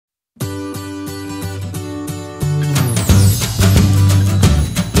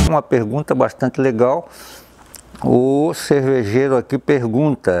Uma pergunta bastante legal. O cervejeiro aqui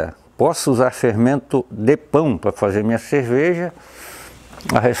pergunta: posso usar fermento de pão para fazer minha cerveja?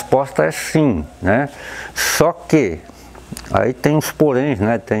 A resposta é sim, né? Só que aí tem uns poréns,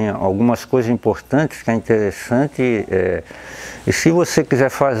 né? Tem algumas coisas importantes que é interessante. E se você quiser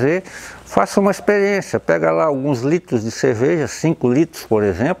fazer, faça uma experiência. Pega lá alguns litros de cerveja, 5 litros por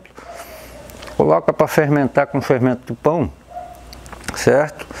exemplo, coloca para fermentar com fermento de pão,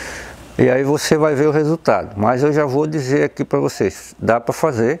 certo? E aí você vai ver o resultado. Mas eu já vou dizer aqui para vocês, dá para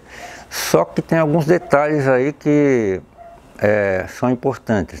fazer, só que tem alguns detalhes aí que são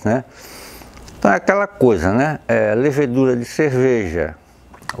importantes, né? Então é aquela coisa, né? Levedura de cerveja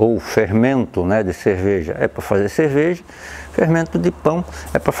ou fermento, né, de cerveja é para fazer cerveja, fermento de pão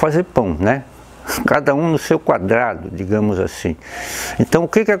é para fazer pão, né? Cada um no seu quadrado, digamos assim. Então o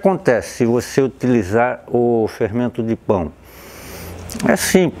que que acontece se você utilizar o fermento de pão? É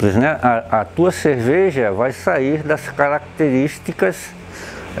simples, né? A tua cerveja vai sair das características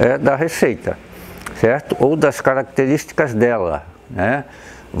da receita, certo? Ou das características dela, né?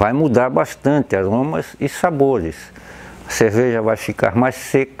 Vai mudar bastante aromas e sabores. A cerveja vai ficar mais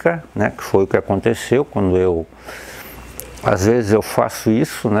seca, né? Que foi o que aconteceu quando às vezes eu faço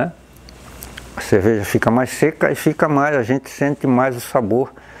isso, né? A cerveja fica mais seca e fica mais, a gente sente mais o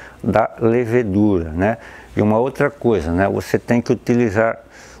sabor da levedura, né? E uma outra coisa, né? Você tem que utilizar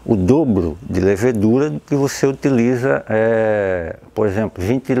o dobro de levedura do que você utiliza, por exemplo,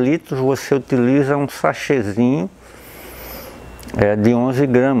 20 litros você utiliza um sachêzinho de 11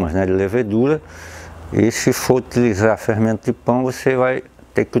 gramas, né, de levedura. E se for utilizar fermento de pão, você vai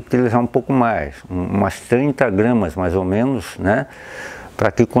ter que utilizar um pouco mais, umas 30 gramas mais ou menos, né? Para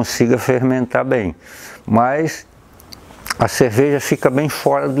que consiga fermentar bem. Mas a cerveja fica bem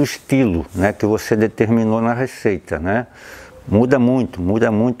fora do estilo, né, que você determinou na receita, né? Muda muito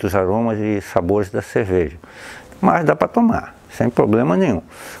os aromas e sabores da cerveja. Mas dá para tomar, sem problema nenhum.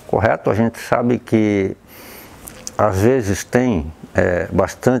 Correto? A gente sabe que às vezes tem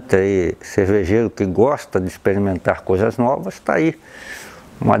bastante aí cervejeiro que gosta de experimentar coisas novas. Tá aí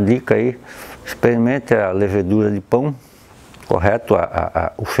uma dica aí: experimente a levedura de pão, correto?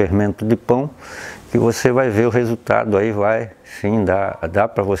 O fermento de pão, que você vai ver o resultado aí. Vai sim, dá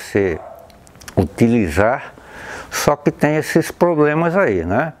para você utilizar, só que tem esses problemas aí,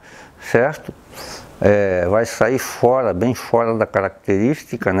 né? Certo? Vai sair fora, bem fora da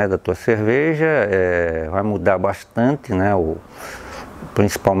característica, né, da tua cerveja, vai mudar bastante, né,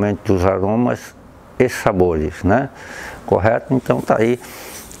 principalmente os aromas e sabores, né? Correto? Então tá aí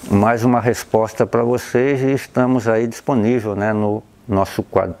mais uma resposta para vocês, e estamos aí disponível, né, no nosso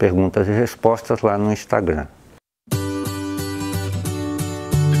quadro Perguntas e Respostas lá no Instagram.